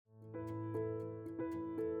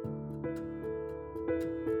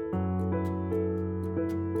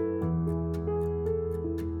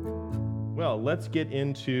well. Let's get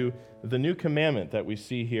into the new commandment that we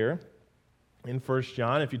see here in 1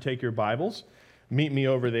 John. If you take your Bibles, meet me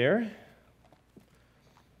over there.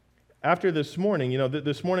 After this morning,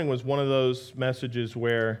 this morning was one of those messages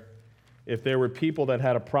where if there were people that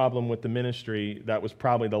had a problem with the ministry, that was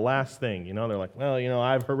probably the last thing. They're like, well,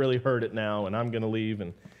 I've really heard it now, and I'm going to leave.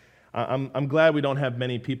 And I'm glad we don't have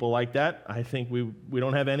many people like that. I think we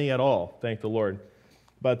don't have any at all, thank the Lord.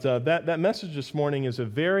 But that message this morning is a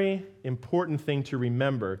very important thing to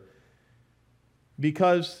remember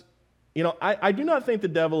because, I do not think the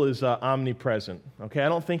devil is omnipresent, okay? I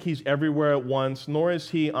don't think he's everywhere at once, nor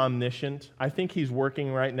is he omniscient. I think he's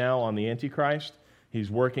working right now on the Antichrist.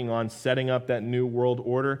 He's working on setting up that new world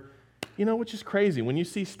order, which is crazy. When you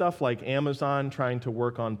see stuff like Amazon trying to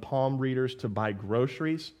work on palm readers to buy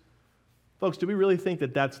groceries, folks, do we really think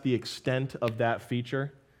that that's the extent of that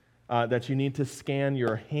feature, that you need to scan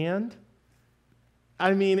your hand?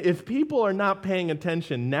 I mean, if people are not paying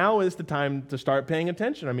attention, now is the time to start paying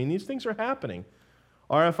attention. I mean, these things are happening.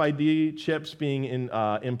 RFID chips being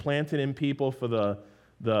implanted in people for the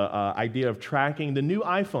idea of tracking. The new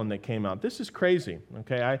iPhone that came out, this is crazy,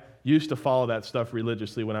 okay? I used to follow that stuff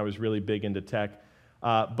religiously when I was really big into tech.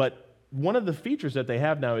 But one of the features that they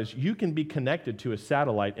have now is you can be connected to a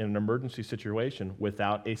satellite in an emergency situation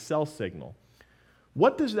without a cell signal.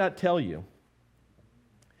 What does that tell you?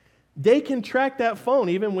 They can track that phone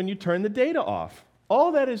even when you turn the data off.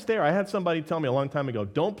 All that is there. I had somebody tell me a long time ago,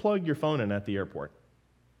 don't plug your phone in at the airport.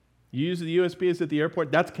 You use the USBs at the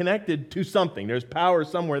airport, that's connected to something. There's power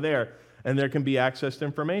somewhere there, and there can be access to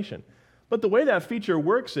information. But the way that feature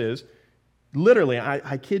works is, literally,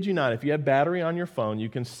 I kid you not, if you have battery on your phone, you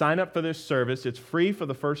can sign up for this service. It's free for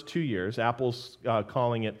the first 2 years. Apple's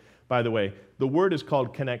calling it, by the way, the word is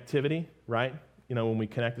called connectivity, right? When we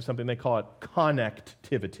connect to something, they call it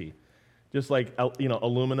connectivity. Just like,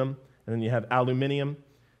 aluminum, and then you have aluminium.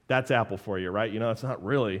 That's Apple for you, right? It's not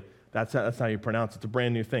really, that's how you pronounce it. It's a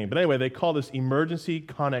brand new thing. But anyway, they call this emergency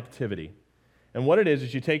connectivity. And what it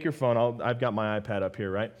is you take your phone, I've got my iPad up here,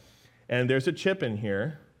 right? And there's a chip in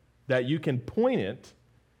here that you can point it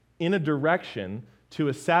in a direction to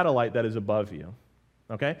a satellite that is above you,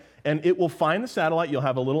 okay? And it will find the satellite. You'll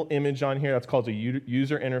have a little image on here that's called a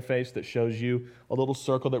user interface that shows you a little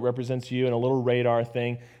circle that represents you and a little radar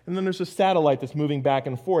thing. And then there's a satellite that's moving back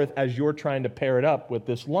and forth as you're trying to pair it up with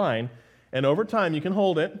this line. And over time, you can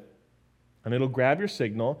hold it, and it'll grab your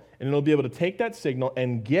signal, and it'll be able to take that signal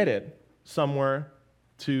and get it somewhere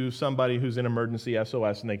to somebody who's in emergency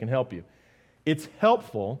SOS, and they can help you. It's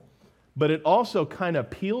helpful, but it also kind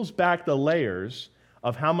of peels back the layers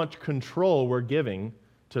of how much control we're giving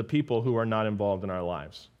to people who are not involved in our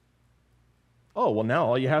lives. Oh, well, now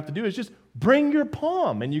all you have to do is just bring your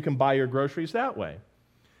palm, and you can buy your groceries that way.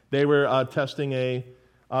 They were testing a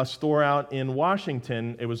store out in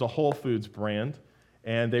Washington. It was a Whole Foods brand,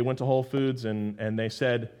 and they went to Whole Foods, and they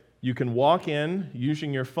said, you can walk in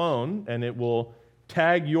using your phone, and it will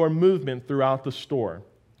tag your movement throughout the store.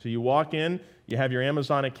 So you walk in, you have your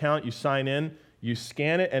Amazon account, you sign in, you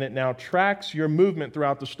scan it, and it now tracks your movement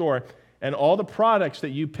throughout the store. And all the products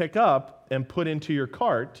that you pick up and put into your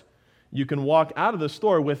cart, you can walk out of the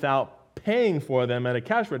store without paying for them at a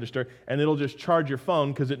cash register, and it'll just charge your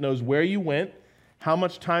phone because it knows where you went, how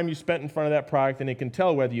much time you spent in front of that product, and it can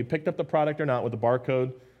tell whether you picked up the product or not with the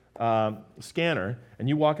barcode scanner, and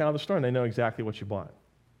you walk out of the store and they know exactly what you bought.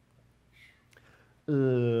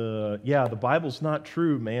 Yeah, the Bible's not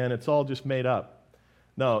true, man. It's all just made up.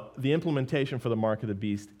 No, the implementation for the mark of the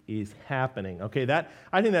beast is happening. Okay,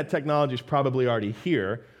 I think that technology is probably already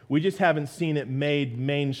here. We just haven't seen it made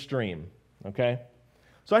mainstream. Okay?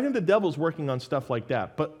 So I think the devil's working on stuff like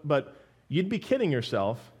that. But you'd be kidding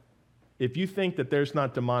yourself if you think that there's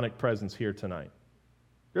not demonic presence here tonight.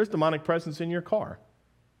 There's demonic presence in your car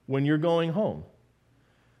when you're going home.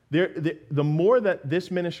 The more that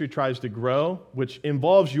this ministry tries to grow, which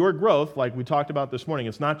involves your growth, like we talked about this morning,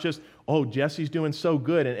 it's not just, oh, Jesse's doing so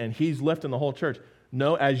good and he's lifting the whole church.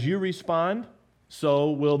 No, as you respond,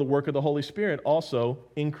 so will the work of the Holy Spirit also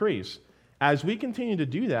increase. As we continue to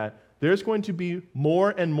do that, there's going to be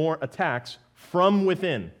more and more attacks from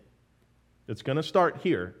within. It's going to start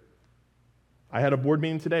here. I had a board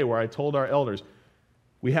meeting today where I told our elders,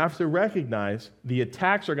 we have to recognize the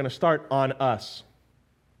attacks are going to start on us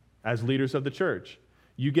as leaders of the church.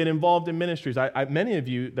 You get involved in ministries. Many of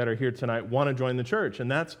you that are here tonight want to join the church, and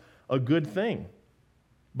that's a good thing.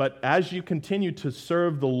 But as you continue to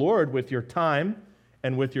serve the Lord with your time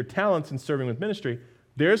and with your talents in serving with ministry,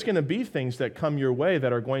 there's going to be things that come your way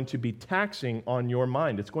that are going to be taxing on your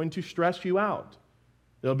mind. It's going to stress you out.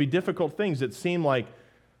 There'll be difficult things that seem like,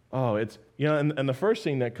 Oh, it's, and the first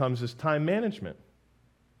thing that comes is time management.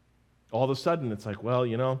 All of a sudden, it's like, well,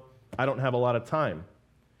 I don't have a lot of time.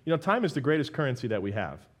 Time is the greatest currency that we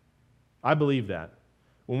have. I believe that.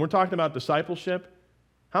 When we're talking about discipleship,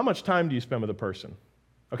 how much time do you spend with a person?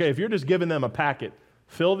 Okay, if you're just giving them a packet,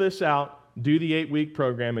 fill this out, do the 8-week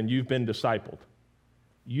program, and you've been discipled,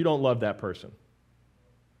 you don't love that person.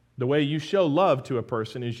 The way you show love to a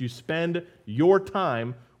person is you spend your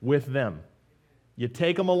time with them. You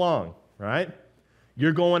take them along, right?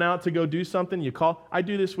 You're going out to go do something, you call. I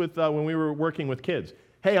do this with when we were working with kids.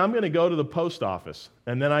 Hey, I'm going to go to the post office,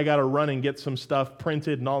 and then I got to run and get some stuff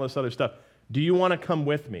printed and all this other stuff. Do you want to come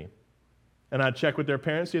with me? And I'd check with their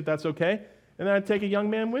parents, see if that's okay, and then I'd take a young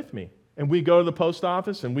man with me. And we go to the post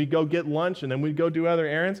office, and we go get lunch, and then we go do other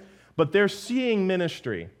errands. But they're seeing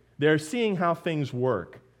ministry. They're seeing how things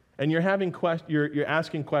work. And you're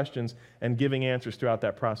asking questions and giving answers throughout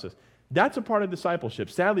that process. That's a part of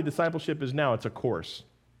discipleship. Sadly, discipleship is now, it's a course.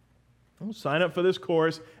 Well, sign up for this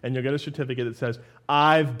course, and you'll get a certificate that says,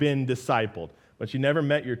 I've been discipled. But you never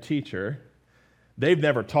met your teacher. They've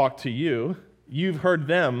never talked to you. You've heard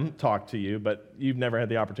them talk to you, but you've never had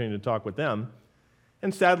the opportunity to talk with them.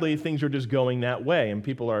 And sadly, things are just going that way, and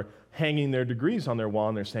people are hanging their degrees on their wall,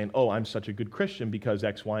 and they're saying, oh, I'm such a good Christian because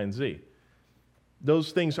X, Y, and Z.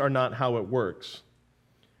 Those things are not how it works.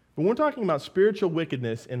 When we're talking about spiritual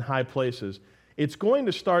wickedness in high places, it's going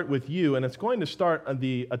to start with you, and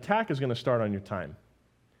the attack is going to start on your time.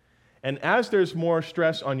 And as there's more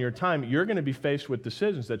stress on your time, you're going to be faced with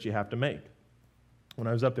decisions that you have to make. When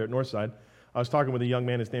I was up there at Northside, I was talking with a young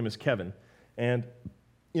man, his name is Kevin. And,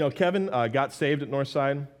 Kevin got saved at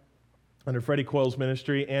Northside under Freddie Coyle's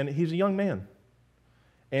ministry, and he's a young man.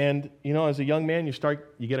 And, as a young man,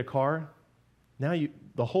 you get a car. Now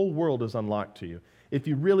the whole world is unlocked to you. If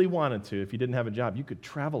you really wanted to, if you didn't have a job, you could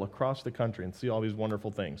travel across the country and see all these wonderful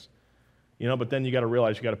things. But then you got to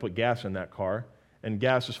realize you got to put gas in that car. And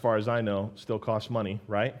gas, as far as I know, still costs money,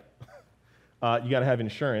 right? You got to have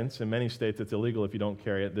insurance. In many states, it's illegal if you don't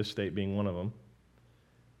carry it, this state being one of them.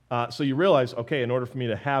 So you realize, okay, in order for me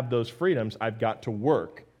to have those freedoms, I've got to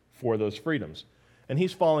work for those freedoms. And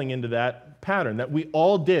he's falling into that pattern that we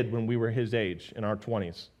all did when we were his age, in our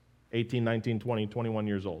 20s, 18, 19, 20, 21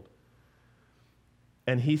 years old.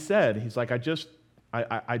 And he said, he's like, I just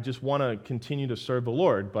want to continue to serve the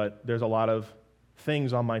Lord, but there's a lot of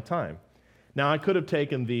things on my time. Now, I could have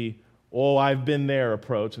taken the, I've been there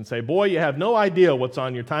approach and say, boy, you have no idea what's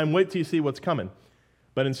on your time. Wait till you see what's coming.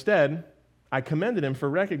 But instead, I commended him for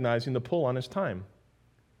recognizing the pull on his time.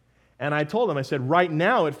 And I told him, I said, right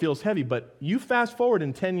now it feels heavy, but you fast forward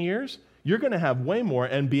in 10 years, you're going to have way more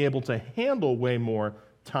and be able to handle way more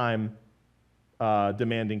time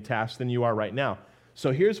demanding tasks than you are right now.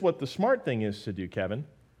 So here's what the smart thing is to do, Kevin.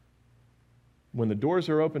 When the doors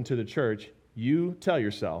are open to the church, you tell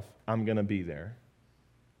yourself, I'm going to be there.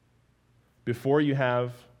 Before you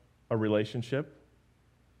have a relationship,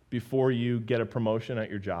 before you get a promotion at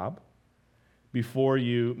your job, before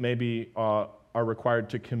you maybe are required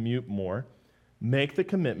to commute more, make the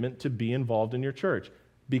commitment to be involved in your church.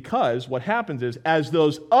 Because what happens is, as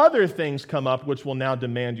those other things come up, which will now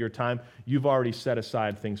demand your time, you've already set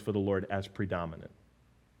aside things for the Lord as predominant.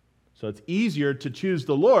 So it's easier to choose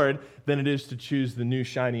the Lord than it is to choose the new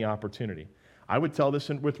shiny opportunity. I would tell this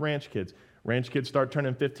with ranch kids. Ranch kids start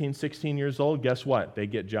turning 15, 16 years old, guess what? They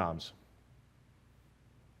get jobs.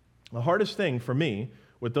 The hardest thing for me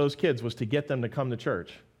with those kids was to get them to come to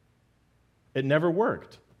church. It never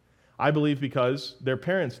worked. I believe because their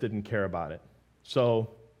parents didn't care about it. So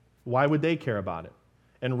why would they care about it?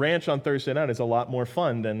 And ranch on Thursday night is a lot more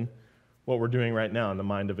fun than what we're doing right now in the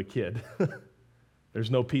mind of a kid. There's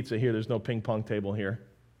no pizza here. There's no ping pong table here.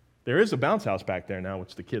 There is a bounce house back there now,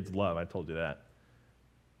 which the kids love. I told you that.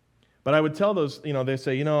 But I would tell those, they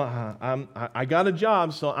say, I got a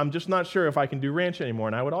job, so I'm just not sure if I can do ranch anymore.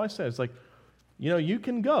 And I would always say, it's like, you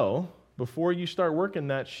can go before you start working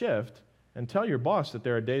that shift and tell your boss that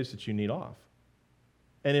there are days that you need off.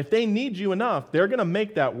 And if they need you enough, they're going to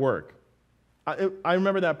make that work. I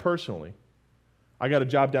remember that personally. I got a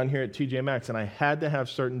job down here at TJ Maxx, and I had to have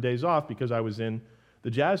certain days off because I was in the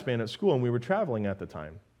jazz band at school, and we were traveling at the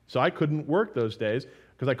time. So I couldn't work those days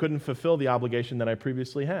because I couldn't fulfill the obligation that I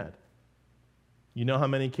previously had. You know how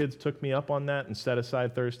many kids took me up on that and set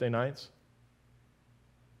aside Thursday nights?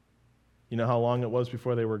 You know how long it was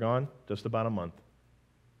before they were gone? Just about a month.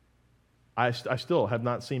 I still have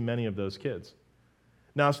not seen many of those kids.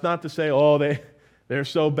 Now, it's not to say, they're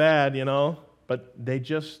so bad, but they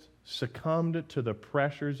just succumbed to the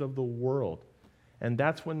pressures of the world. And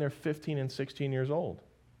that's when they're 15 and 16 years old.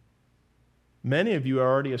 Many of you are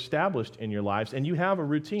already established in your lives, and you have a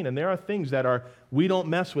routine, and there are things that are, we don't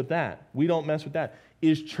mess with that. We don't mess with that.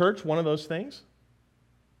 Is church one of those things?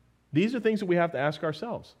 These are things that we have to ask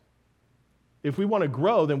ourselves. If we want to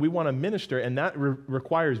grow, then we want to minister, and that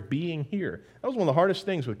requires being here. That was one of the hardest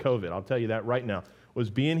things with COVID, I'll tell you that right now,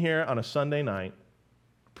 was being here on a Sunday night,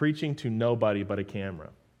 preaching to nobody but a camera.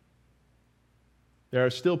 There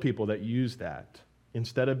are still people that use that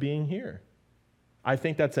instead of being here. I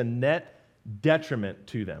think that's a net detriment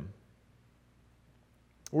to them.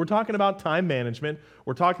 We're talking about time management.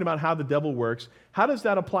 We're talking about how the devil works. How does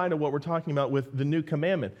that apply to what we're talking about with the new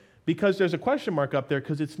commandment? Because there's a question mark up there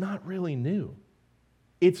because it's not really new.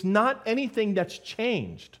 It's not anything that's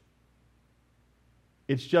changed.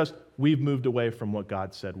 It's just we've moved away from what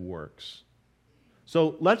God said works.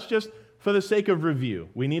 So let's just, for the sake of review,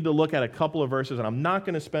 we need to look at a couple of verses, and I'm not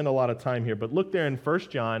going to spend a lot of time here, but look there in 1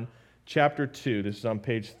 John chapter 2. This is on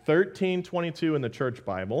page 1322 in the Church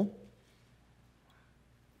Bible.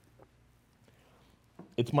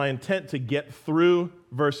 It's my intent to get through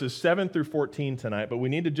verses 7 through 14 tonight, but we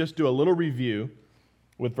need to just do a little review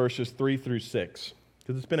with verses 3 through 6,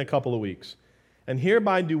 because it's been a couple of weeks. And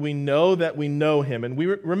hereby do we know that we know him. And we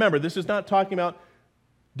remember, this is not talking about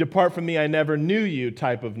depart from me, I never knew you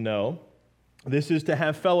type of know. This is to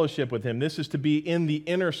have fellowship with him. This is to be in the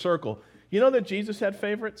inner circle. You know that Jesus had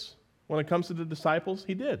favorites when it comes to the disciples?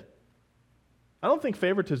 He did. I don't think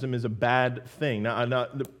favoritism is a bad thing. Now,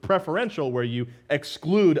 the preferential, where you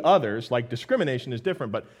exclude others, like discrimination, is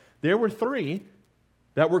different. But there were 3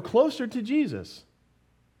 that were closer to Jesus.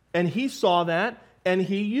 And he saw that, and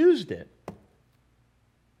he used it.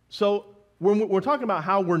 So when we're talking about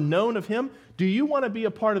how we're known of him, do you want to be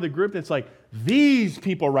a part of the group that's like, these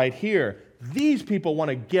people right here, these people want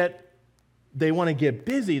to get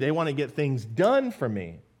busy, they want to get things done for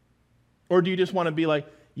me? Or do you just want to be like,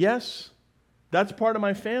 yes, that's part of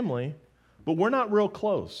my family, but we're not real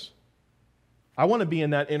close. I want to be in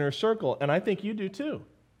that inner circle, and I think you do too.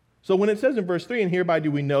 So when it says in verse 3, and hereby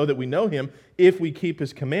do we know that we know him, if we keep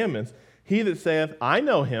his commandments, he that saith, I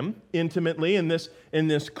know him intimately in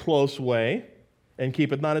this close way, and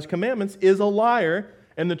keepeth not his commandments, is a liar,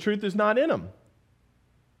 and the truth is not in him.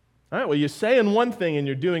 All right, well, you're saying one thing and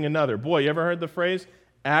you're doing another. Boy, you ever heard the phrase,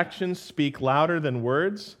 actions speak louder than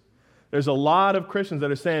words? There's a lot of Christians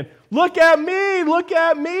that are saying, look at me,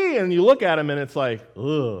 and you look at them and it's like,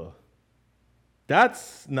 ugh,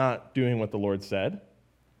 that's not doing what the Lord said.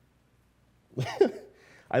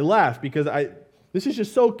 I laugh because this is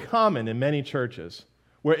just so common in many churches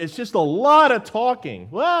where it's just a lot of talking.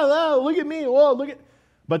 Whoa, look at me, whoa, look at...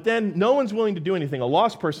 But then no one's willing to do anything. A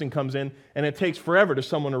lost person comes in and it takes forever to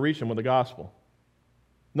someone to reach them with the gospel.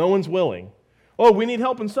 No one's willing. Oh, we need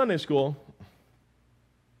help in Sunday school.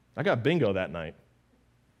 I got bingo that night.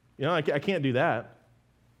 You know, I can't do that.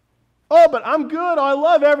 Oh, but I'm good. I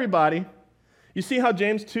love everybody. You see how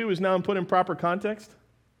James 2 is now put in proper context?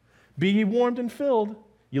 Be ye warmed and filled.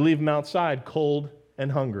 You leave them outside cold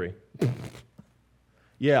and hungry.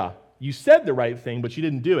 Yeah, you said the right thing, but you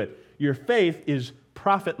didn't do it. Your faith is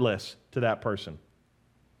profitless to that person.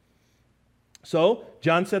 So,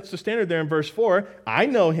 John sets the standard there in verse 4. I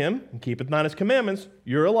know him, and keepeth not his commandments.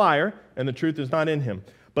 You're a liar, and the truth is not in him.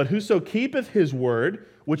 But whoso keepeth his word,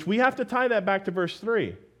 which we have to tie that back to verse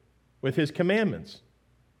 3, with his commandments.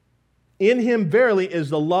 In him verily is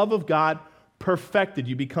the love of God perfected.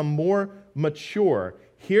 You become more mature.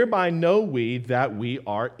 Hereby know we that we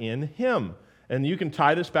are in him. And you can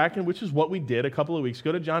tie this back in, which is what we did a couple of weeks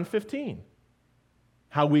ago, to John 15.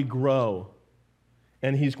 How we grow.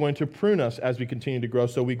 And he's going to prune us as we continue to grow,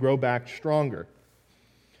 so we grow back stronger.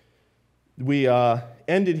 We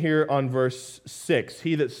ended here on verse 6.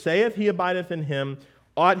 He that saith he abideth in him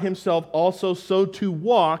ought himself also so to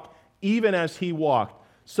walk, even as he walked.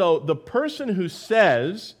 So the person who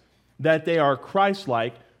says that they are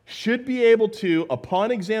Christ-like should be able to,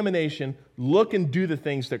 upon examination, look and do the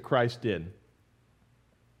things that Christ did.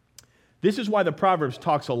 This is why the Proverbs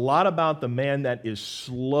talks a lot about the man that is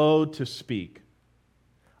slow to speak.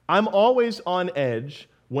 I'm always on edge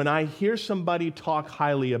when I hear somebody talk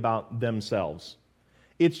highly about themselves.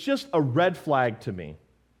 It's just a red flag to me.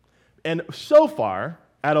 And so far,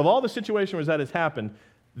 out of all the situations where that has happened,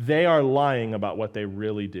 they are lying about what they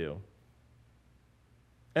really do.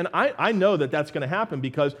 And I know that that's going to happen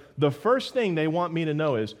because the first thing they want me to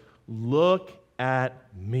know is, look at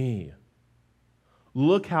me.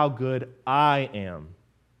 Look how good I am.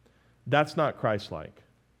 That's not Christ-like.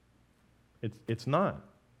 It's not.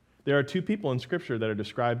 There are 2 people in Scripture that are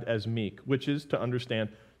described as meek, which is, to understand,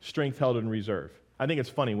 strength held in reserve. I think it's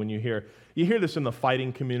funny when you hear this in the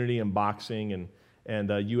fighting community and boxing,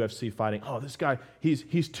 UFC fighting. Oh, this guy,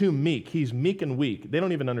 he's too meek. He's meek and weak. They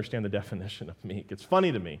don't even understand the definition of meek. It's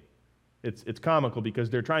funny to me. It's comical because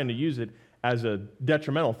they're trying to use it as a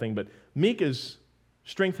detrimental thing, but meek is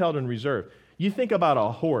strength held in reserve. You think about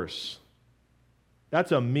a horse.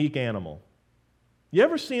 That's a meek animal. You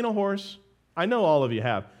ever seen a horse? I know all of you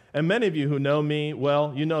have. And many of you who know me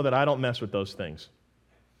well, you know that I don't mess with those things.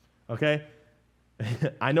 Okay?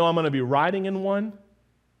 I know I'm going to be riding in one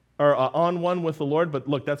or on one with the Lord, but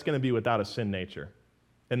look, that's going to be without a sin nature.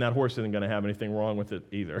 And that horse isn't going to have anything wrong with it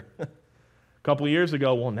either. A couple of years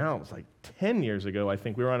ago, well, now it was like 10 years ago, I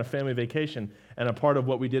think, we were on a family vacation, and a part of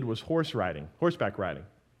what we did was horseback riding.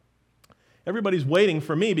 Everybody's waiting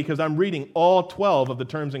for me because I'm reading all 12 of the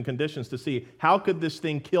terms and conditions to see how could this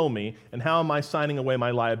thing kill me and how am I signing away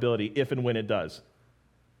my liability if and when it does.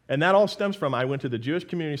 And that all stems from I went to the Jewish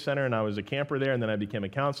Community Center and I was a camper there and then I became a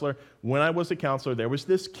counselor. When I was a counselor, there was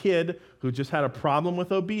this kid who just had a problem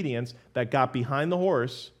with obedience that got behind the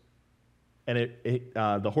horse and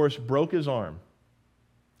the horse broke his arm.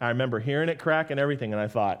 I remember hearing it crack and everything and I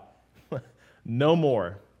thought, no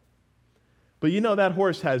more. But you know that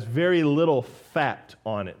horse has very little fat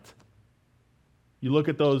on it. You look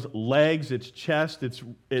at those legs, its chest,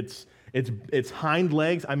 its hind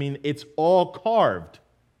legs. I mean, it's all carved.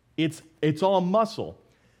 It's all muscle.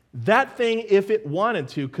 That thing, if it wanted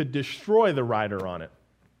to, could destroy the rider on it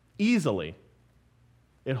easily.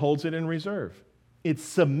 It holds it in reserve. It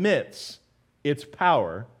submits its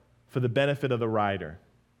power for the benefit of the rider.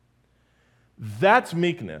 That's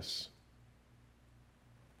meekness.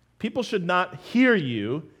 People should not hear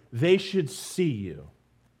you, they should see you.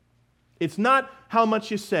 It's not how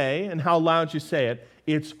much you say and how loud you say it,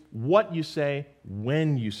 it's what you say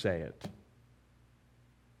when you say it.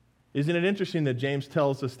 Isn't it interesting that James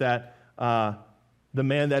tells us that the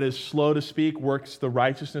man that is slow to speak works the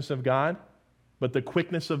righteousness of God, but the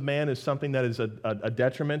quickness of man is something that is a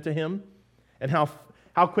detriment to him? And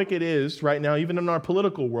how quick it is right now, even in our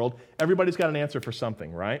political world, everybody's got an answer for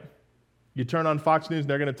something, right? You turn on Fox News and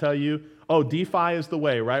they're going to tell you, oh, DeFi is the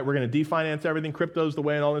way, right? We're going to definance everything, crypto's the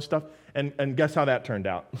way and all this stuff. And guess how that turned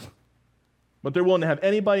out? But they're willing to have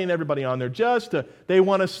anybody and everybody on there they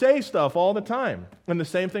want to say stuff all the time. And the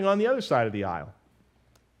same thing on the other side of the aisle.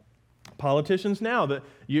 Politicians now,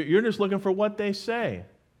 you're just looking for what they say.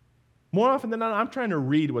 More often than not, I'm trying to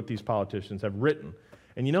read what these politicians have written.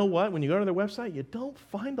 And you know what? When you go to their website, you don't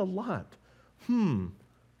find a lot.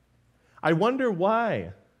 I wonder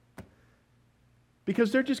why.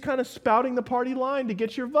 Because they're just kind of spouting the party line to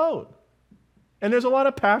get your vote. And there's a lot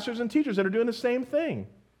of pastors and teachers that are doing the same thing.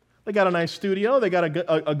 They got a nice studio, they got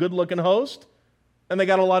a good-looking host, and they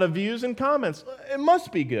got a lot of views and comments. It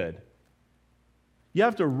must be good. You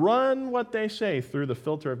have to run what they say through the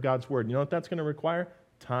filter of God's Word. You know what that's going to require?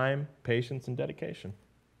 Time, patience, and dedication.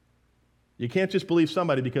 You can't just believe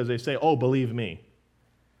somebody because they say, oh, believe me.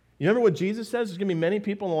 You remember what Jesus says? There's going to be many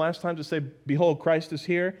people in the last time to say, behold, Christ is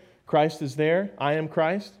here. Christ is there. I am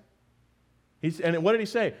Christ. And what did he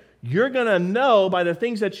say? You're going to know by the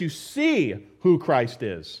things that you see who Christ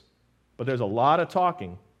is. But there's a lot of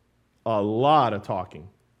talking. A lot of talking.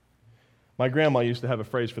 My grandma used to have a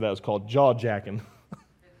phrase for that. It was called jaw-jacking.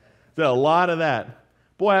 There's a lot of that.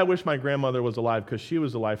 Boy, I wish my grandmother was alive because she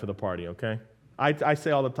was the life of the party, okay? I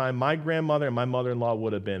say all the time, my grandmother and my mother-in-law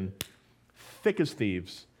would have been thick as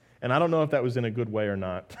thieves. And I don't know if that was in a good way or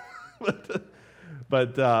not.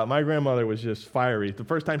 But my grandmother was just fiery. The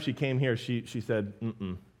first time she came here, she said,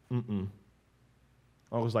 mm-mm.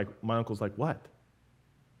 My uncle's like, what?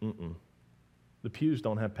 Mm-mm. The pews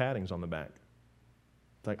don't have paddings on the back.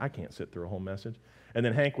 It's like, I can't sit through a whole message. And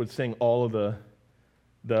then Hank would sing all of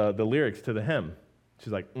the lyrics to the hymn.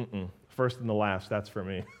 She's like, mm-mm. First and the last, that's for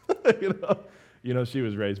me. You know, she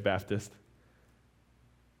was raised Baptist.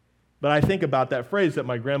 But I think about that phrase that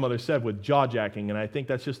my grandmother said with jaw-jacking, and I think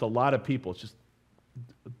that's just a lot of people. It's just,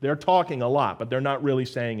 they're talking a lot, but they're not really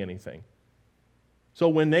saying anything. So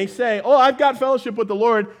when they say, oh, I've got fellowship with the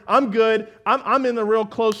Lord, I'm good, I'm in the real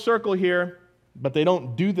close circle here, but they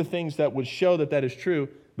don't do the things that would show that that is true,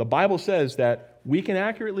 the Bible says that we can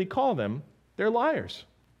accurately call them, they're liars.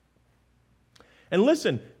 And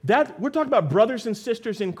listen, we're talking about brothers and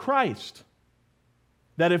sisters in Christ,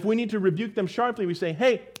 that if we need to rebuke them sharply, we say,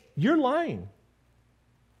 hey, you're lying.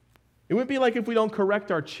 It would be like if we don't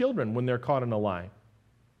correct our children when they're caught in a lie.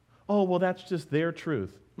 Oh, well, that's just their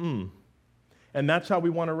truth. And that's how we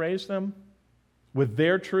want to raise them? With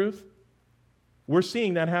their truth? We're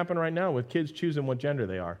seeing that happen right now with kids choosing what gender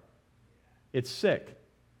they are. It's sick.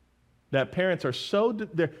 That parents are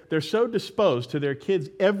they're so disposed to their kids'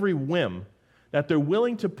 every whim that they're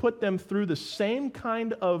willing to put them through the same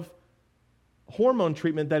kind of hormone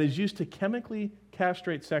treatment that is used to chemically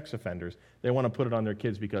castrate sex offenders. They want to put it on their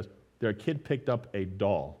kids because their kid picked up a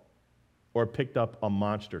doll or picked up a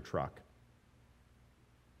monster truck.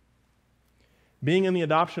 Being in the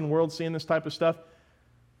adoption world, seeing this type of stuff,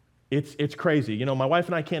 it's crazy. You know, my wife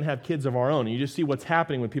and I can't have kids of our own. And you just see what's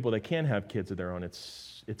happening with people that can have kids of their own.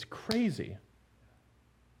 It's crazy.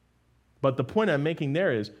 But the point I'm making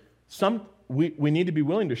there is we need to be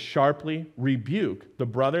willing to sharply rebuke the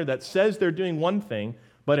brother that says they're doing one thing,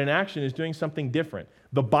 but in action is doing something different.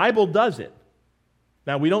 The Bible does it.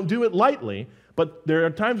 Now, we don't do it lightly, but there are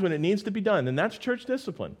times when it needs to be done, and that's church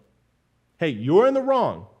discipline. Hey, you're in the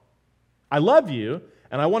wrong. I love you,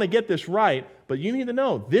 and I want to get this right, but you need to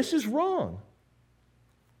know this is wrong.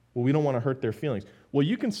 Well, we don't want to hurt their feelings. Well,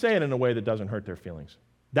 you can say it in a way that doesn't hurt their feelings.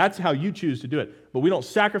 That's how you choose to do it. But we don't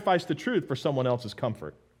sacrifice the truth for someone else's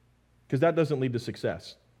comfort, because that doesn't lead to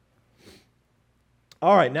success.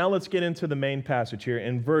 All right, now let's get into the main passage here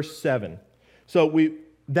in verse 7. So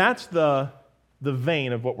that's the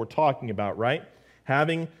vein of what we're talking about, right?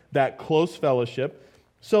 Having that close fellowship.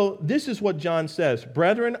 So this is what John says,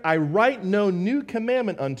 "Brethren, I write no new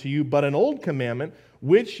commandment unto you, but an old commandment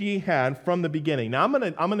which ye had from the beginning." Now I'm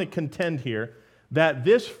going to contend here that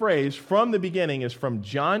this phrase "from the beginning" is from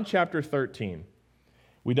John chapter 13.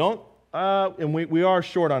 We don't, and we are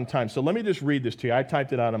short on time, so let me just read this to you. I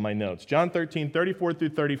typed it out on my notes. John 13, 34 through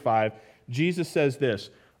 35, Jesus says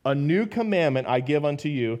this, "A new commandment I give unto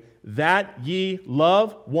you, that ye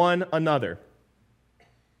love one another.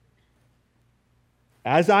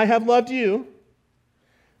 As I have loved you,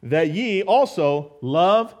 that ye also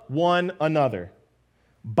love one another.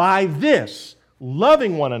 By this,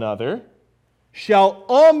 loving one another, shall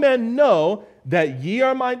all men know that ye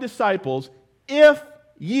are my disciples, if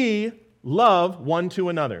ye love one to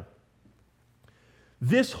another."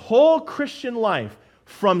 This whole Christian life,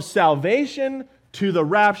 from salvation to the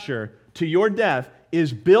rapture to your death,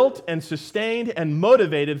 is built and sustained and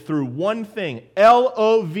motivated through one thing,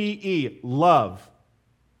 L-O-V-E, love.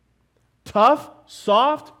 Tough,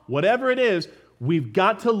 soft, whatever it is, we've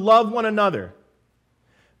got to love one another.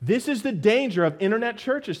 This is the danger of internet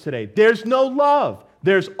churches today. There's no love.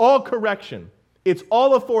 There's all correction. It's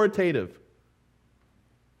all authoritative.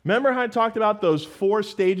 Remember how I talked about those 4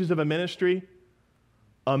 stages of a ministry?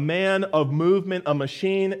 A man of movement, a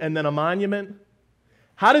machine, and then a monument?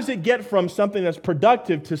 How does it get from something that's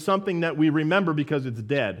productive to something that we remember because it's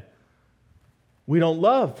dead? We don't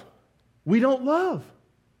love. We don't love.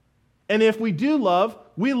 And if we do love,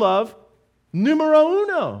 we love numero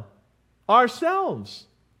uno, ourselves.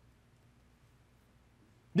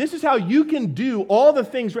 This is how you can do all the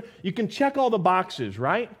things. You can check all the boxes,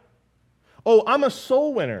 right? Oh, I'm a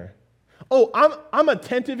soul winner. Oh, I'm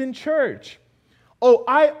attentive in church. Oh,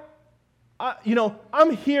 I'm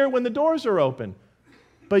here when the doors are open.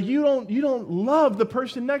 But you don't love the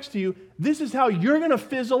person next to you. This is how you're going to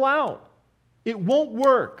fizzle out. It won't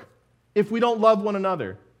work if we don't love one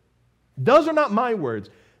another. Those are not my words.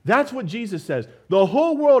 That's what Jesus says. The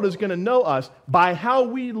whole world is going to know us by how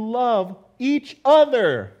we love each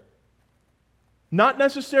other. Not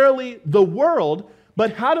necessarily the world,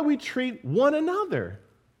 but how do we treat one another?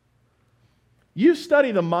 You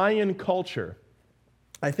study the Mayan culture.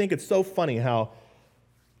 I think it's so funny how,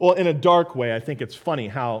 well, in a dark way, I think it's funny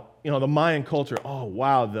how, the Mayan culture, oh,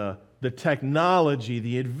 wow, the technology,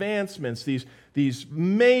 the advancements, these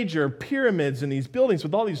major pyramids and these buildings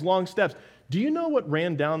with all these long steps. Do you know what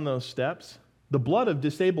ran down those steps? The blood of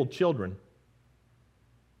disabled children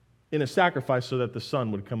in a sacrifice so that the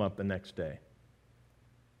sun would come up the next day.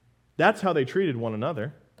 That's how they treated one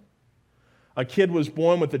another. A kid was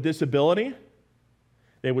born with a disability.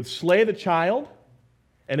 They would slay the child,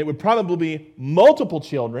 and it would probably be multiple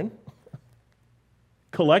children,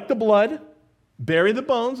 collect the blood, bury the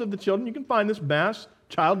bones of the children. You can find this mass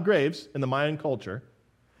child graves in the Mayan culture.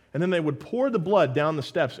 And then they would pour the blood down the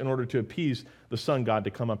steps in order to appease the sun god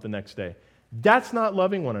to come up the next day. That's not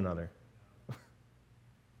loving one another.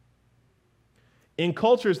 In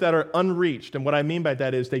cultures that are unreached, and what I mean by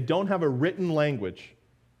that is they don't have a written language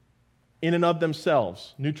in and of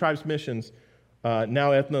themselves. New Tribes Missions,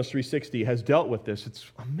 now Ethnos 360, has dealt with this.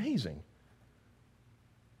 It's amazing.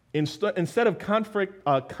 Instead of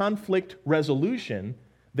conflict resolution,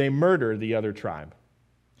 they murder the other tribe.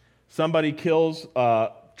 Somebody kills,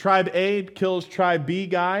 tribe A kills tribe B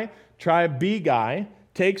guy. Tribe B guy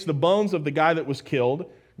takes the bones of the guy that was killed,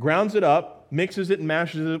 grounds it up, mixes it and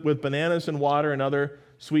mashes it with bananas and water and other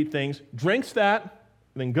sweet things, drinks that,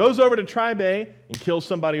 then goes over to tribe A and kills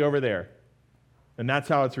somebody over there. And that's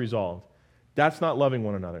how it's resolved. That's not loving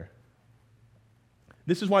one another.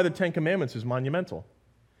 This is why the Ten Commandments is monumental.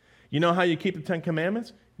 You know how you keep the 10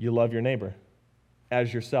 Commandments? You love your neighbor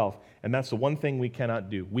as yourself. And that's the one thing we cannot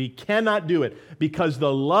do. We cannot do it because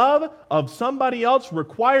the love of somebody else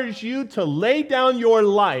requires you to lay down your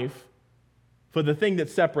life for the thing that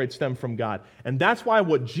separates them from God. And that's why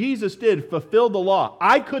what Jesus did fulfilled the law.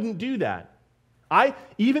 I couldn't do that.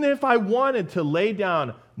 Even if I wanted to lay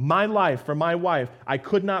down my life for my wife, I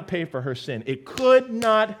could not pay for her sin. It could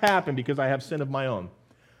not happen because I have sin of my own.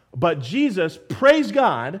 But Jesus, praise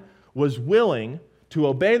God, was willing to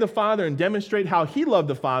obey the Father and demonstrate how He loved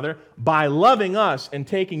the Father by loving us and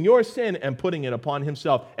taking your sin and putting it upon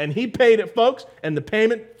Himself. And He paid it, folks, and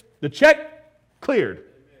the check cleared.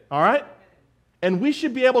 All right? And we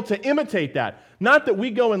should be able to imitate that. Not that we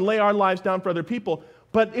go and lay our lives down for other people,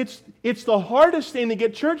 but it's the hardest thing to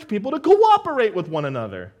get church people to cooperate with one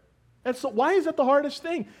another. And so why is that the hardest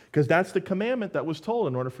thing? Because that's the commandment that was told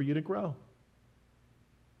in order for you to grow.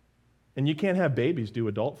 And you can't have babies do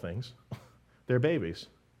adult things. They're babies.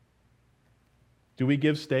 Do we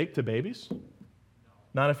give steak to babies? No.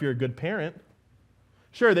 Not if you're a good parent.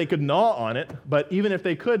 Sure, they could gnaw on it, but even if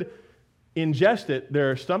they could ingest it,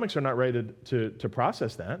 their stomachs are not ready to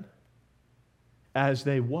process that. As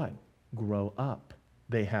they what? Grow up.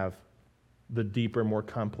 They have the deeper, more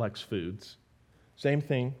complex foods. Same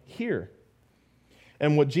thing here.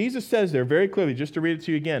 And what Jesus says there very clearly, just to read it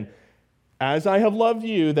to you again, as I have loved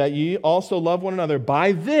you, that ye also love one another,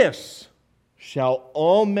 by this shall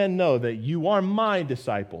all men know that you are my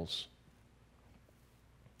disciples,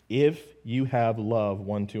 if you have love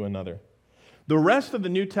one to another. The rest of the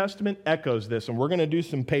New Testament echoes this, and we're going to do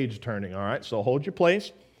some page turning, all right? So hold your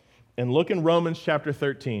place and look in Romans chapter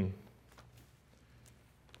 13.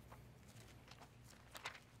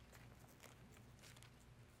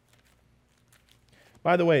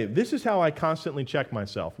 By the way, this is how I constantly check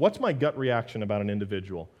myself. What's my gut reaction about an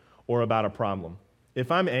individual or about a problem?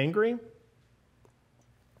 If I'm angry,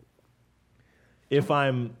 if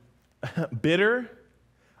I'm bitter,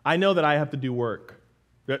 I know that I have to do work.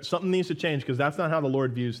 That something needs to change because that's not how the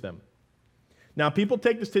Lord views them. Now, people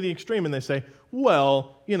take this to the extreme and they say,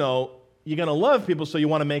 well, you're going to love people so you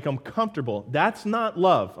want to make them comfortable. That's not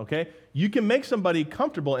love, okay? You can make somebody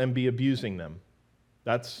comfortable and be abusing them.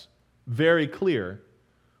 That's very clear.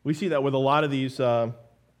 We see that with a lot of these,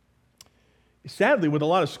 sadly, with a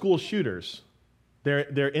lot of school shooters.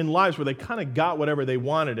 They're in lives where they kind of got whatever they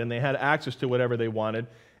wanted and they had access to whatever they wanted.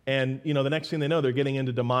 And, the next thing they know, they're getting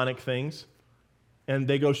into demonic things. And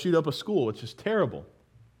they go shoot up a school, which is terrible.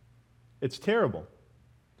 It's terrible.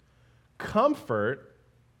 Comfort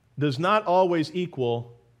does not always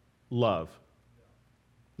equal love.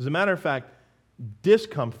 As a matter of fact,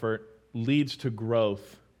 discomfort leads to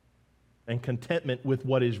growth and contentment with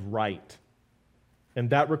what is right.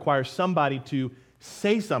 And that requires somebody to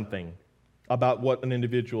say something about what an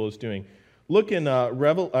individual is doing. Look in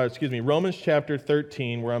Romans chapter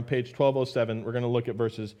 13. We're on page 1207. We're going to look at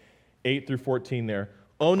verses 8 through 14 there.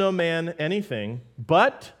 Owe no man anything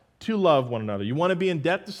but to love one another. You want to be in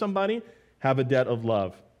debt to somebody? Have a debt of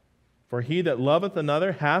love. For he that loveth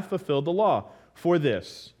another hath fulfilled the law. For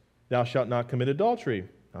this, thou shalt not commit adultery,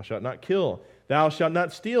 thou shalt not kill, thou shalt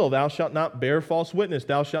not steal, thou shalt not bear false witness,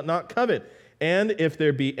 thou shalt not covet. And if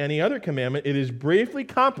there be any other commandment, it is briefly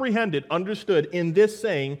comprehended, understood in this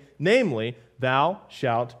saying, namely, thou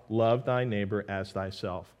shalt love thy neighbor as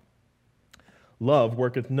thyself. Love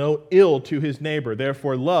worketh no ill to his neighbor.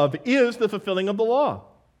 Therefore, love is the fulfilling of the law.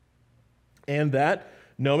 And that,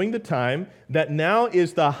 knowing the time, that now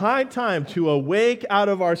is the high time to awake out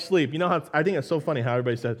of our sleep. You know how I think it's so funny how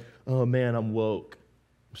everybody says, oh man, I'm woke.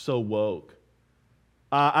 I'm so woke.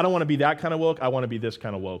 I don't want to be that kind of woke. I want to be this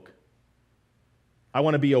kind of woke. I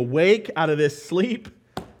want to be awake out of this sleep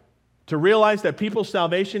to realize that people's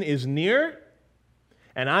salvation is near,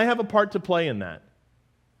 and I have a part to play in that.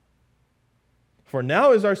 For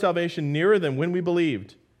now is our salvation nearer than when we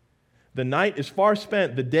believed. The night is far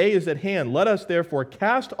spent, the day is at hand. Let us therefore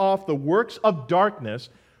cast off the works of darkness.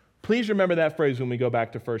 Please remember that phrase when we go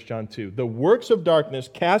back to 1 John 2. The works of darkness,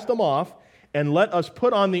 cast them off, and let us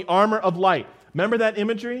put on the armor of light. Remember that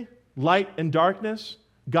imagery? Light and darkness?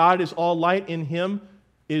 God is all light, in Him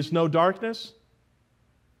is no darkness.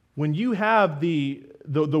 When you have the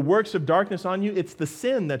works of darkness on you, it's the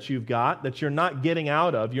sin that you've got that you're not getting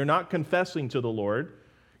out of. You're not confessing to the Lord.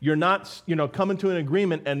 You're not, coming to an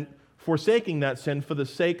agreement and forsaking that sin for the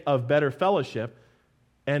sake of better fellowship.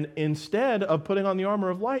 And instead of putting on the armor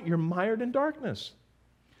of light, you're mired in darkness.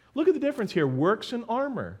 Look at the difference here, works and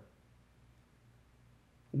armor.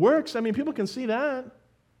 Works, people can see that.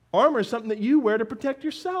 Armor is something that you wear to protect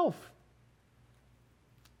yourself.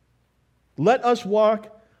 Let us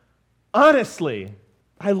walk honestly.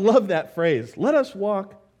 I love that phrase. Let us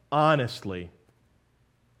walk honestly,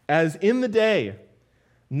 as in the day,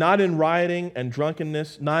 not in rioting and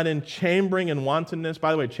drunkenness, not in chambering and wantonness.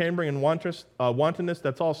 By the way, chambering and wantonness,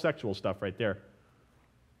 that's all sexual stuff right there.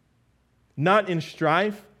 Not in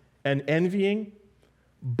strife and envying,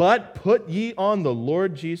 but put ye on the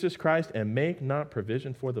Lord Jesus Christ and make not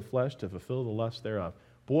provision for the flesh to fulfill the lust thereof.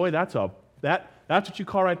 Boy, that's what you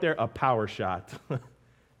call right there a power shot.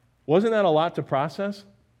 Wasn't that a lot to process?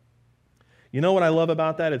 You know what I love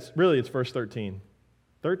about that? It's verse 13.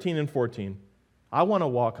 13 and 14. I want to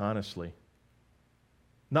walk honestly.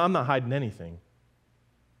 No, I'm not hiding anything.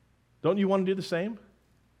 Don't you want to do the same?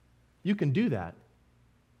 You can do that.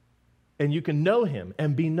 And you can know him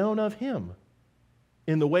and be known of him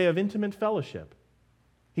in the way of intimate fellowship.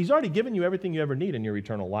 He's already given you everything you ever need in your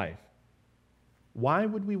eternal life. Why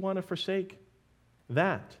would we want to forsake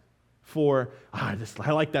that for, I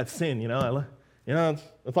like that sin,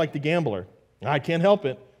 it's like the gambler. I can't help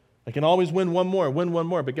it. I can always win one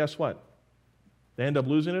more, but guess what? They end up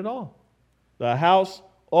losing it all. The house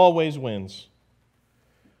always wins.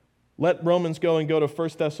 Let Romans go and go to 1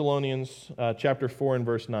 Thessalonians chapter 4 and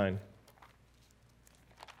verse 9.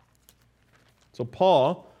 So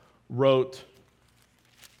Paul wrote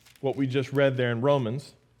what we just read there in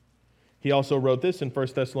Romans. He also wrote this in 1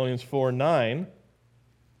 Thessalonians 4:9.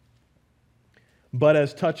 But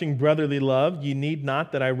as touching brotherly love, ye need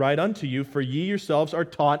not that I write unto you, for ye yourselves are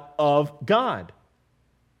taught of God.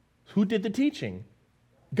 Who did the teaching?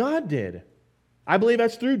 God did. I believe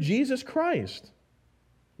that's through Jesus Christ.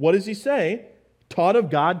 What does he say? Taught of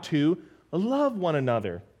God to love one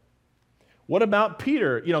another. What about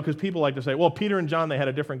Peter? Because people like to say, well, Peter and John, they had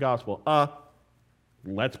a different gospel.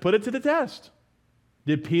 Let's put it to the test.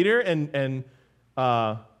 Did Peter and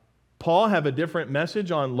Paul have a different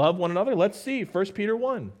message on love one another? Let's see. 1 Peter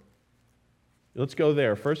 1. Let's go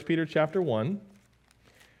there. 1 Peter chapter 1.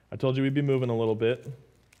 I told you we'd be moving a little bit.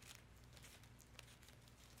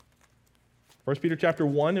 1 Peter chapter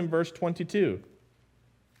 1 and verse 22.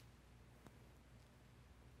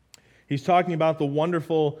 He's talking about the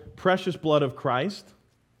wonderful, precious blood of Christ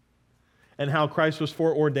and how Christ was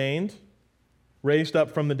foreordained, raised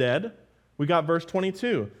up from the dead. We got verse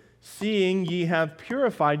 22. Seeing ye have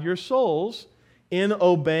purified your souls in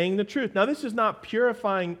obeying the truth. Now, this is not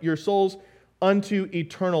purifying your souls unto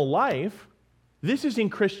eternal life. This is in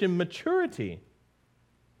Christian maturity.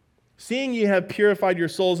 Seeing ye have purified your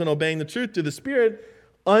souls in obeying the truth to the Spirit,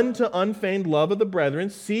 unto unfeigned love of the brethren,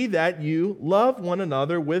 see that you love one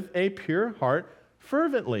another with a pure heart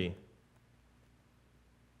fervently.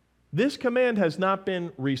 This command has not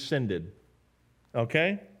been rescinded.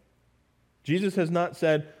 Okay? Jesus has not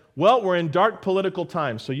said, well, we're in dark political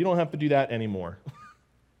times, so you don't have to do that anymore.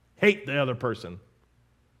 Hate the other person.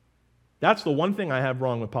 That's the one thing I have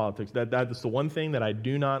wrong with politics. That's the one thing that I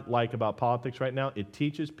do not like about politics right now. It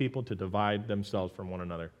teaches people to divide themselves from one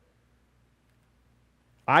another.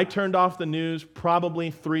 I turned off the news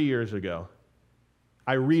probably 3 years ago.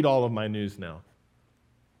 I read all of my news now.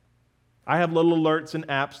 I have little alerts and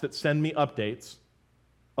apps that send me updates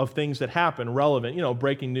of things that happen, relevant,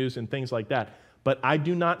 breaking news and things like that. But I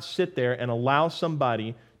do not sit there and allow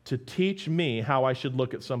somebody to teach me how I should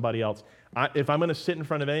look at somebody else. If I'm going to sit in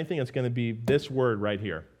front of anything, it's going to be this word right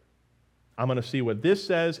here. I'm going to see what this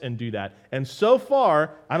says and do that. And so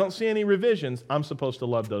far, I don't see any revisions. I'm supposed to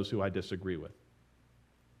love those who I disagree with.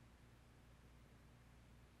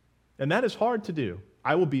 And that is hard to do.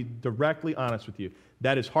 I will be directly honest with you.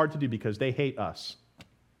 That is hard to do because they hate us.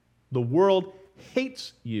 The world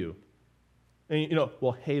hates you. And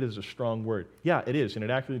well, hate is a strong word. Yeah, it is, and it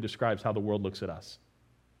actually describes how the world looks at us.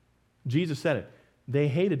 Jesus said it. They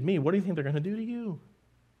hated me. What do you think they're going to do to you?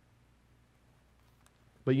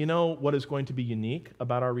 But you know what is going to be unique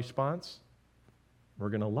about our response? We're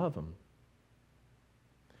going to love them.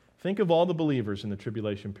 Think of all the believers in the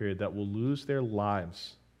tribulation period that will lose their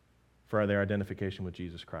lives for their identification with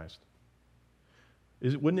Jesus Christ.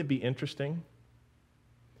 Wouldn't it be interesting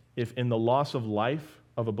if in the loss of life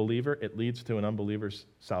of a believer, it leads to an unbeliever's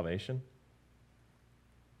salvation?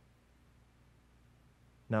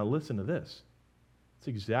 Now listen to this. It's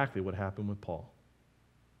exactly what happened with Paul.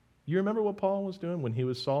 You remember what Paul was doing when he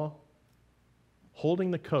was Saul?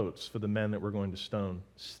 Holding the coats for the men that were going to stone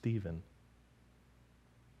Stephen.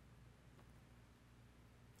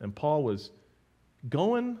 And Paul was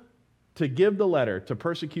going to give the letter to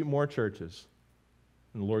persecute more churches.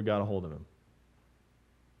 And the Lord got a hold of him.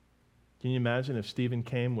 Can you imagine if Stephen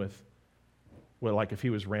came with like if he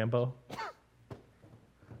was Rambo?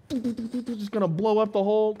 Just going to blow up the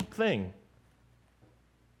whole thing.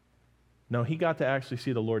 No, he got to actually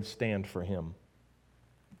see the Lord stand for him.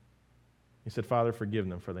 He said, Father, forgive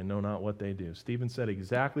them, for they know not what they do. Stephen said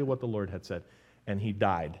exactly what the Lord had said, and he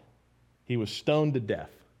died. He was stoned to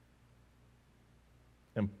death.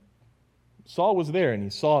 And Saul was there, and he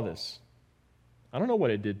saw this. I don't know what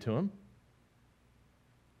it did to him,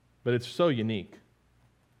 but it's so unique.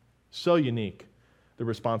 So unique, the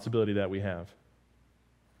responsibility that we have.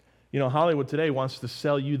 You know, Hollywood today wants to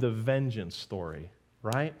sell you the vengeance story,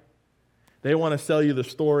 right? They want to sell you the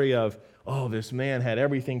story of, oh, this man had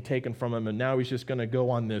everything taken from him, and now he's just going to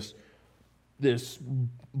go on this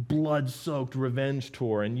blood-soaked revenge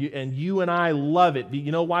tour. And you and I love it.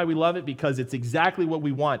 You know why we love it? Because it's exactly what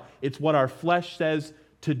we want. It's what our flesh says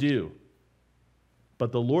to do.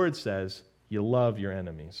 But the Lord says, you love your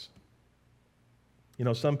enemies. You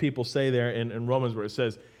know, some people say there in Romans where it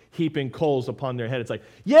says, heaping coals upon their head. It's like,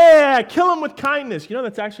 yeah, kill them with kindness. You know,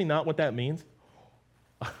 that's actually not what that means.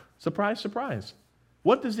 Surprise, surprise.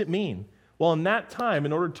 What does it mean? Well, in that time,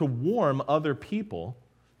 in order to warm other people,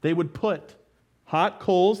 they would put hot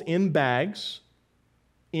coals in bags,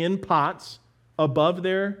 in pots, above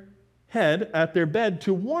their head, at their bed,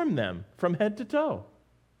 to warm them from head to toe.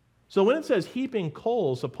 So when it says heaping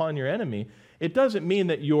coals upon your enemy, it doesn't mean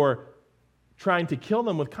that you're trying to kill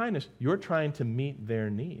them with kindness. You're trying to meet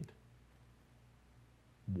their need.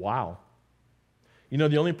 Wow. You know,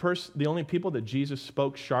 the only people that Jesus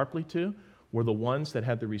spoke sharply to were the ones that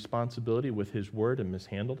had the responsibility with his word and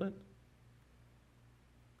mishandled it.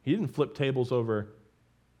 He didn't flip tables over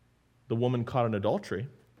the woman caught in adultery,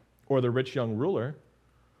 or the rich young ruler,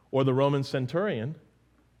 or the Roman centurion.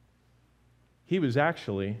 He was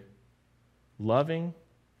actually loving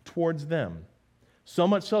towards them, so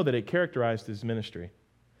much so that it characterized his ministry.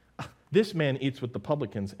 This man eats with the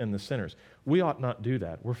publicans and the sinners. We ought not do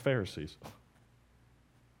that. We're Pharisees.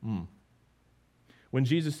 When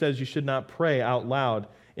Jesus says you should not pray out loud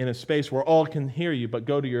in a space where all can hear you, but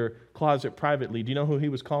go to your closet privately, do you know who he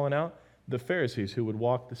was calling out? The Pharisees who would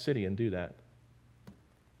walk the city and do that.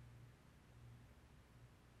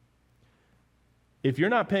 If you're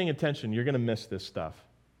not paying attention, you're going to miss this stuff.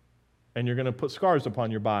 And you're going to put scars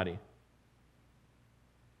upon your body.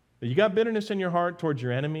 If you got bitterness in your heart towards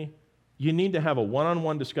your enemy, you need to have a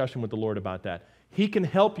one-on-one discussion with the Lord about that. He can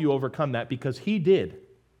help you overcome that because he did.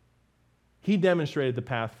 He demonstrated the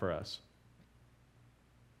path for us.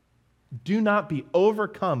 Do not be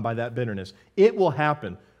overcome by that bitterness. It will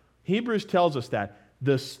happen. Hebrews tells us that.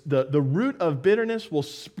 The root of bitterness will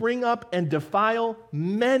spring up and defile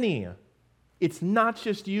many. It's not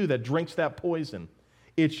just you that drinks that poison.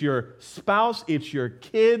 It's your spouse, it's your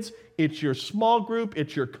kids, it's your small group,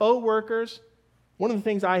 it's your co-workers. One of the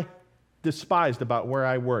things I despised about where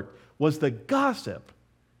I worked was the gossip.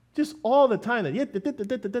 Just all the time,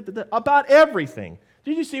 about everything.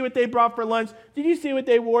 Did you see what they brought for lunch? Did you see what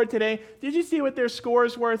they wore today? Did you see what their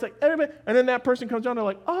scores were? It's like everybody, and then that person comes on, they're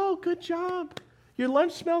like, oh, good job. Your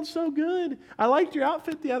lunch smelled so good. I liked your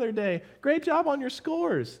outfit the other day. Great job on your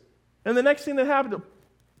scores. And the next thing that happened,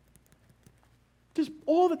 just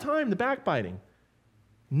all the time, the backbiting,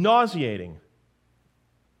 nauseating.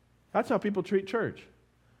 That's how people treat church.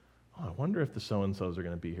 Oh, I wonder if the so-and-sos are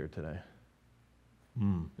going to be here today.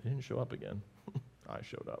 They didn't show up again. I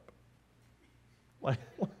showed up. Like,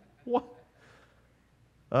 what?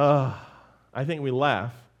 I think we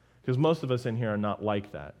laugh because most of us in here are not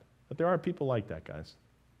like that. But there are people like that, guys.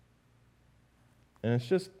 And it's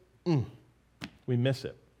just, we miss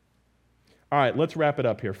it. All right, let's wrap it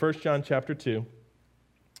up here. 1 John chapter 2.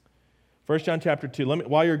 1 John chapter 2.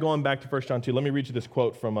 While you're going back to 1 John 2, let me read you this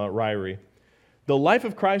quote from Ryrie. The life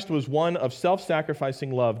of Christ was one of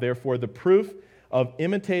self-sacrificing love. Therefore, the proof of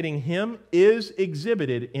imitating him is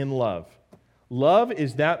exhibited in love. Love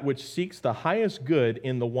is that which seeks the highest good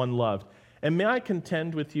in the one loved. And may I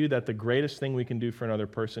contend with you that the greatest thing we can do for another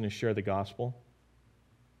person is share the gospel?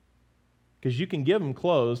 Because you can give them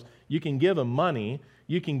clothes, you can give them money,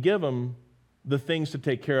 you can give them the things to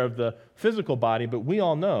take care of the physical body, but we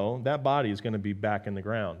all know that body is going to be back in the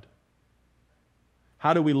ground.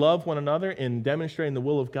 How do we love one another in demonstrating the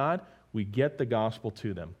will of God? We get the gospel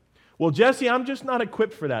to them. Well, Jesse, I'm just not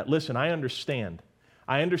equipped for that. Listen, I understand.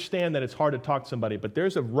 I understand that it's hard to talk to somebody, but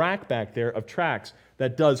there's a rack back there of tracts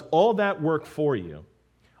that does all that work for you.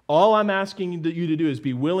 All I'm asking you to do is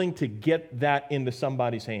be willing to get that into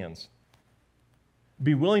somebody's hands.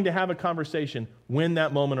 Be willing to have a conversation when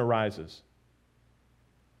that moment arises.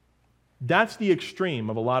 That's the extreme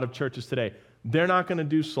of a lot of churches today. They're not going to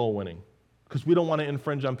do soul winning because we don't want to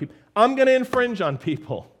infringe on people. I'm going to infringe on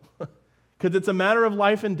people because it's a matter of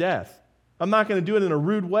life and death. I'm not going to do it in a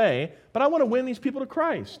rude way, but I want to win these people to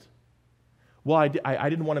Christ. Well, I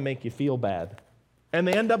didn't want to make you feel bad. And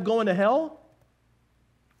they end up going to hell?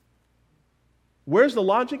 Where's the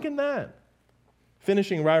logic in that?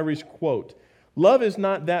 Finishing Ryerie's quote, love is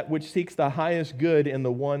not that which seeks the highest good in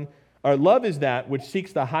the one, or love is that which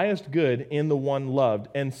seeks the highest good in the one loved.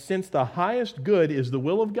 And since the highest good is the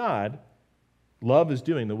will of God, love is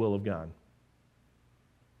doing the will of God.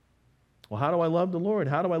 Well, how do I love the Lord?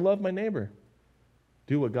 How do I love my neighbor?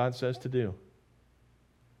 Do what God says to do.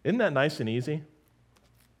 Isn't that nice and easy?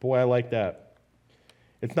 Boy, I like that.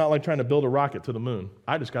 It's not like trying to build a rocket to the moon.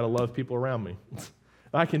 I just got to love people around me.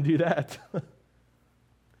 I can do that. All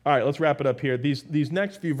right, let's wrap it up here. These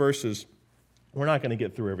next few verses, we're not going to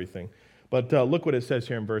get through everything. But look what it says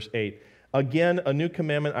here in verse 8. Again, a new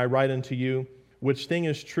commandment I write unto you, which thing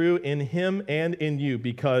is true in him and in you,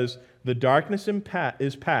 because the darkness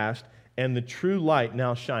is past, and the true light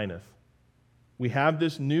now shineth. We have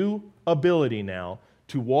this new ability now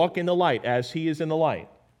to walk in the light as he is in the light.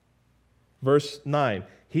 Verse 9,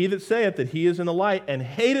 he that saith that he is in the light and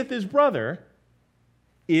hateth his brother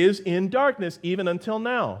is in darkness even until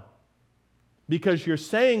now. Because you're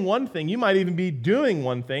saying one thing, you might even be doing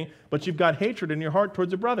one thing, but you've got hatred in your heart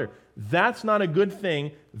towards a brother. That's not a good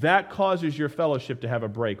thing. That causes your fellowship to have a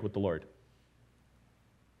break with the Lord.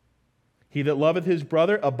 He that loveth his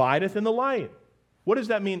brother abideth in the light. What does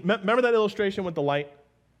that mean? Remember that illustration with the light?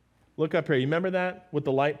 Look up here. You remember that with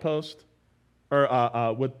the light post?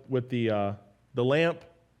 Or with the lamp?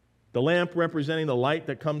 The lamp representing the light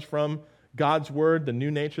that comes from God's word, the new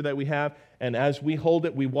nature that we have. And as we hold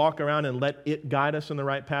it, we walk around and let it guide us in the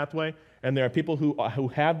right pathway. And there are people who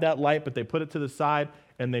have that light, but they put it to the side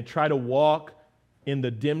and they try to walk in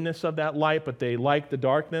the dimness of that light, but they like the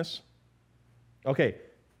darkness. Okay,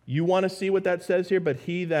 you want to see what that says here? But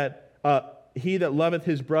he that loveth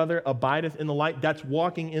his brother abideth in the light. That's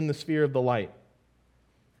walking in the sphere of the light.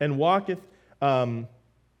 And walketh,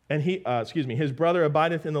 his brother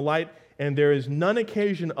abideth in the light, and there is none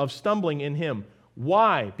occasion of stumbling in him.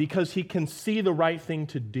 Why? Because he can see the right thing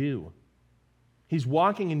to do. He's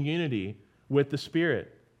walking in unity with the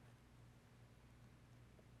Spirit.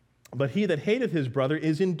 But he that hateth his brother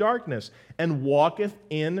is in darkness, and walketh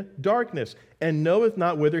in darkness, and knoweth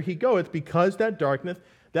not whither he goeth, because that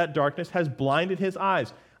darkness has blinded his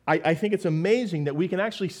eyes. I think it's amazing that we can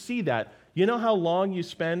actually see that. You know how long you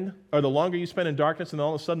spend, or the longer you spend in darkness, and then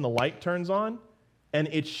all of a sudden the light turns on, and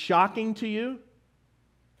it's shocking to you?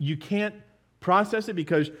 You can't process it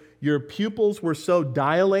because your pupils were so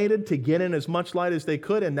dilated to get in as much light as they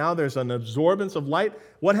could, and now there's an absorbance of light.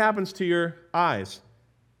 What happens to your eyes?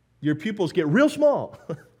 Your pupils get real small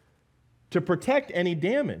to protect any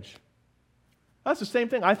damage. That's the same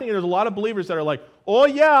thing. I think there's a lot of believers that are like, oh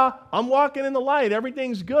yeah, I'm walking in the light,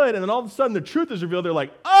 everything's good, and then all of a sudden the truth is revealed. They're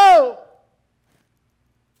like, oh!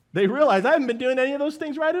 They realize I haven't been doing any of those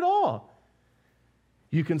things right at all.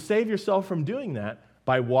 You can save yourself from doing that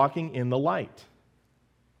by walking in the light.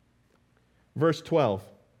 Verse 12,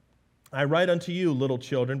 I write unto you, little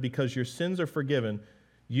children, because your sins are forgiven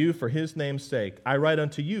you for his name's sake. I write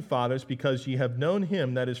unto you, fathers, because ye have known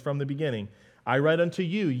him that is from the beginning. I write unto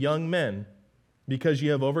you, young men, because ye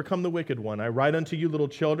have overcome the wicked one. I write unto you, little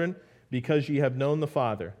children, because ye have known the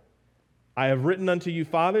Father. I have written unto you,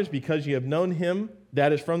 fathers, because ye have known him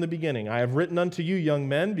that is from the beginning. I have written unto you, young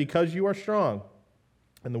men, because you are strong,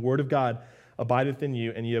 and the word of God abideth in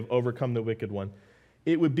you, and ye have overcome the wicked one.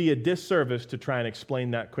 It would be a disservice to try and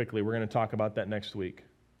explain that quickly. We're going to talk about that next week,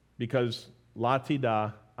 because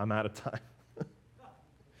la-ti-da, I'm out of time.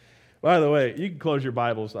 By the way, you can close your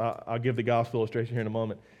Bibles. I'll give the gospel illustration here in a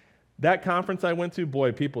moment. That conference I went to,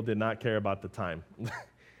 boy, people did not care about the time.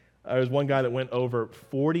 There was one guy that went over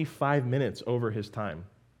 45 minutes over his time.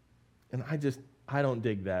 And I don't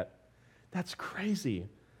dig that. That's crazy.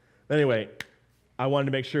 Anyway, I wanted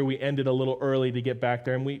to make sure we ended a little early to get back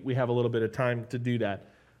there, and we have a little bit of time to do that.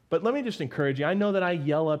 But let me just encourage you. I know that I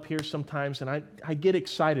yell up here sometimes, and I get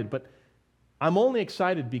excited, but I'm only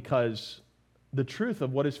excited because the truth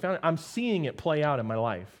of what is found, I'm seeing it play out in my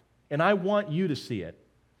life, and I want you to see it.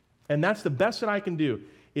 And that's the best that I can do,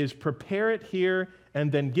 is prepare it here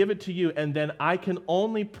and then give it to you, and then I can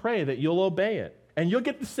only pray that you'll obey it. And you'll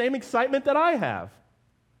get the same excitement that I have.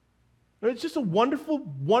 It's just a wonderful,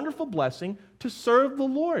 wonderful blessing to serve the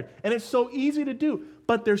Lord. And it's so easy to do,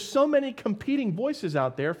 but there's so many competing voices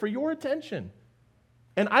out there for your attention.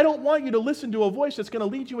 And I don't want you to listen to a voice that's going to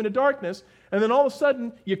lead you into darkness, and then all of a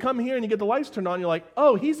sudden you come here and you get the lights turned on, and you're like,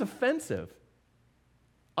 oh, he's offensive.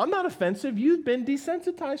 I'm not offensive. You've been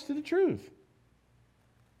desensitized to the truth.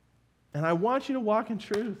 And I want you to walk in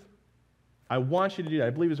truth. I want you to do that. I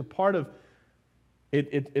believe it's a part of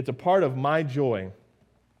it's a part of my joy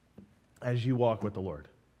as you walk with the Lord.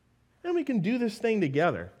 And we can do this thing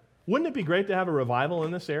together. Wouldn't it be great to have a revival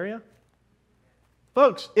in this area?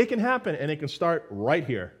 Folks, it can happen, and it can start right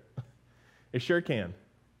here. It sure can.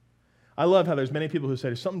 I love how there's many people who say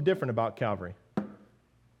there's something different about Calvary.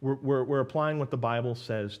 We're applying what the Bible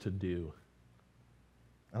says to do.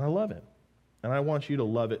 And I love it. And I want you to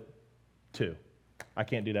love it too. I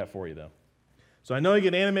can't do that for you, though. So I know you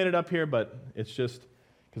get animated up here, but it's just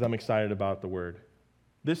because I'm excited about the Word.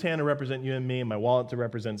 This hand to represent you and me, and my wallet to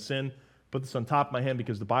represent sin. Put this on top of my hand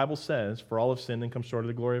because the Bible says, for all have sinned and come short of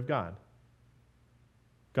the glory of God.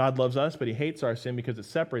 God loves us, but he hates our sin because it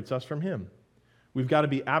separates us from him. We've got to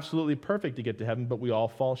be absolutely perfect to get to heaven, but we all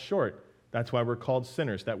fall short. That's why we're called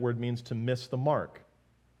sinners. That word means to miss the mark.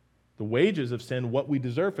 The wages of sin, what we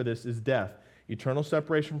deserve for this, is death. Eternal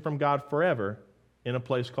separation from God forever in a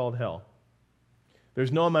place called hell.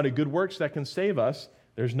 There's no amount of good works that can save us.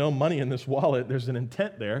 There's no money in this wallet. There's an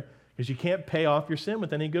intent there because you can't pay off your sin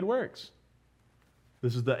with any good works.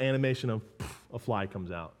 This is the animation of a fly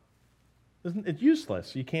comes out. It's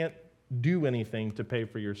useless. You can't do anything to pay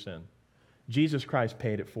for your sin. Jesus Christ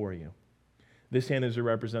paid it for you. This hand is to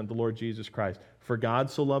represent the Lord Jesus Christ. For God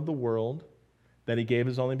so loved the world that he gave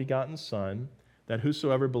his only begotten Son, that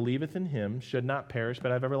whosoever believeth in him should not perish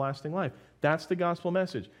but have everlasting life. That's the gospel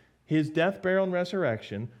message. His death, burial, and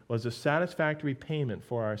resurrection was a satisfactory payment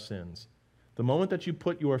for our sins. The moment that you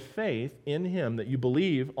put your faith in him, that you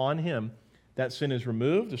believe on him, that sin is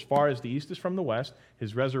removed as far as the east is from the west.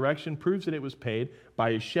 His resurrection proves that it was paid.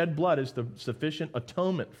 By his shed blood is the sufficient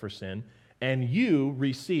atonement for sin. And you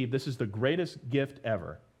receive, this is the greatest gift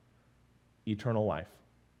ever, eternal life.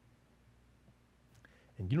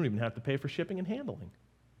 And you don't even have to pay for shipping and handling.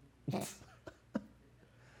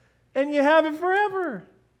 And you have it forever.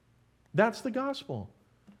 That's the gospel.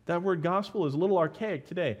 That word gospel is a little archaic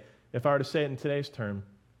today. If I were to say it in today's term,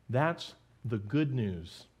 that's the good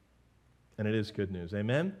news. And it is good news.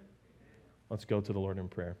 Amen? Let's go to the Lord in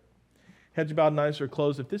prayer. Heads bowed and eyes are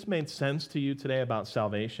closed. If this made sense to you today about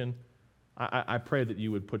salvation, I pray that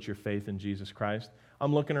you would put your faith in Jesus Christ.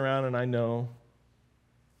 I'm looking around and I know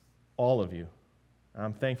all of you.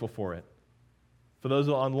 I'm thankful for it. For those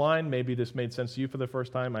online, maybe this made sense to you for the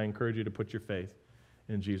first time. I encourage you to put your faith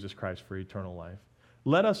in Jesus Christ for eternal life.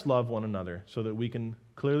 Let us love one another so that we can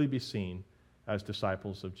clearly be seen as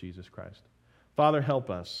disciples of Jesus Christ. Father, help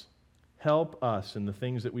us. Help us in the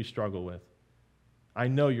things that we struggle with. I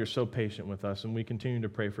know you're so patient with us, and we continue to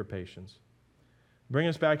pray for patience. Bring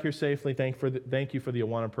us back here safely. Thank you for the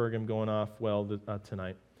Awana program going off well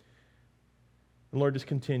tonight. And Lord, just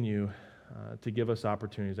continue to give us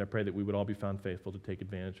opportunities. I pray that we would all be found faithful to take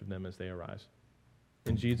advantage of them as they arise.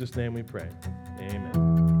 In Jesus' name we pray.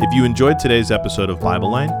 Amen. If you enjoyed today's episode of Bible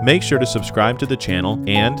Line, make sure to subscribe to the channel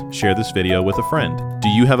and share this video with a friend. Do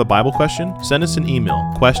you have a Bible question? Send us an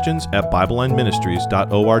email,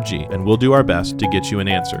 questions@BibleLineMinistries.org, and we'll do our best to get you an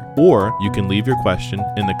answer. Or you can leave your question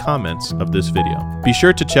in the comments of this video. Be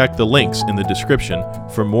sure to check the links in the description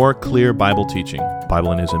for more clear Bible teaching. Bible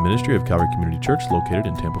Line is a ministry of Calvary Community Church located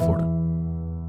in Tampa, Florida.